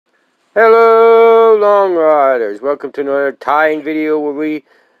Hello, long riders. Welcome to another tying video where we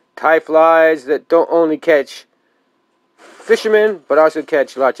tie flies that don't only catch fishermen, but also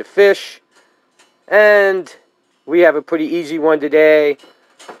catch lots of fish. And we have a pretty easy one today.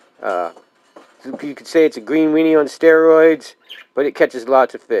 You could say it's a green weenie on steroids, but it catches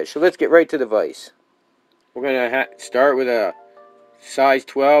lots of fish. So let's get right to the vise. We're going to start with a size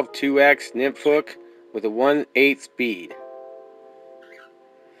 12 2X nymph hook with a 1/8 bead.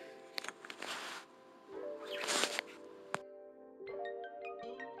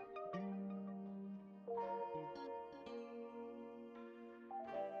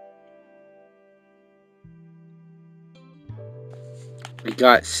 We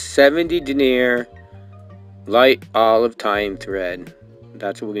got 70 denier light olive tying thread.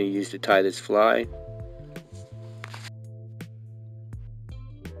 That's what we're going to use to tie this fly.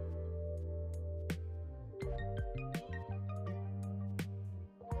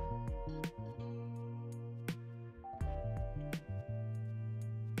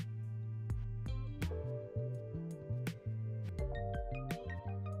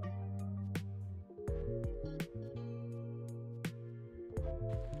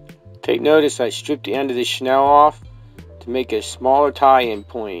 Take notice I stripped the end of the Schnell off to make a smaller tie-in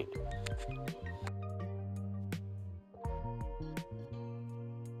point.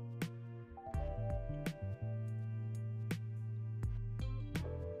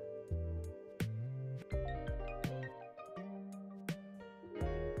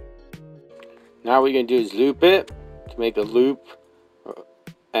 Now what you're going to do is loop it to make a loop,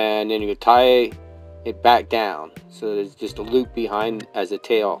 and then you can tie it back down so there's just a loop behind as a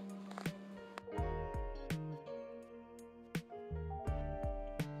tail.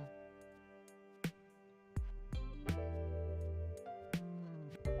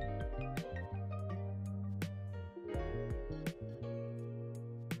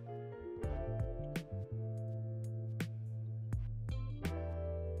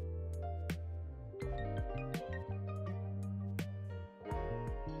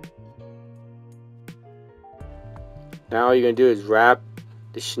 Now all you're going to do is wrap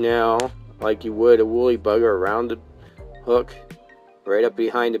the Schnell like you would a woolly bugger around the hook right up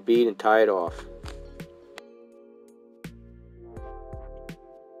behind the bead and tie it off.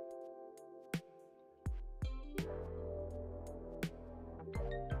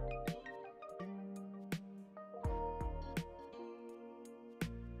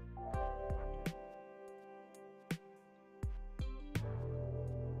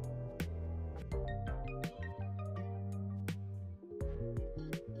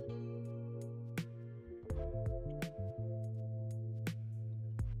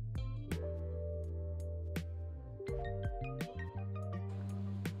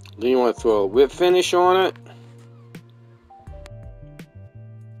 Then you want to throw a whip finish on it.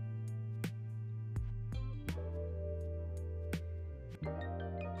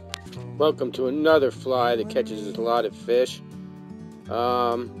 Welcome to another fly that catches a lot of fish.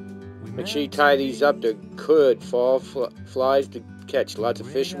 Make sure you tie these up. They're good fall flies to catch lots of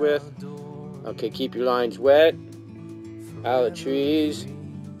fish with. Okay, keep your lines wet, out of the trees,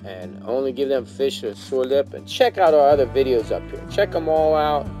 and only give them fish a sore lip. And check out our other videos up here. Check them all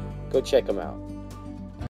out. Go check them out.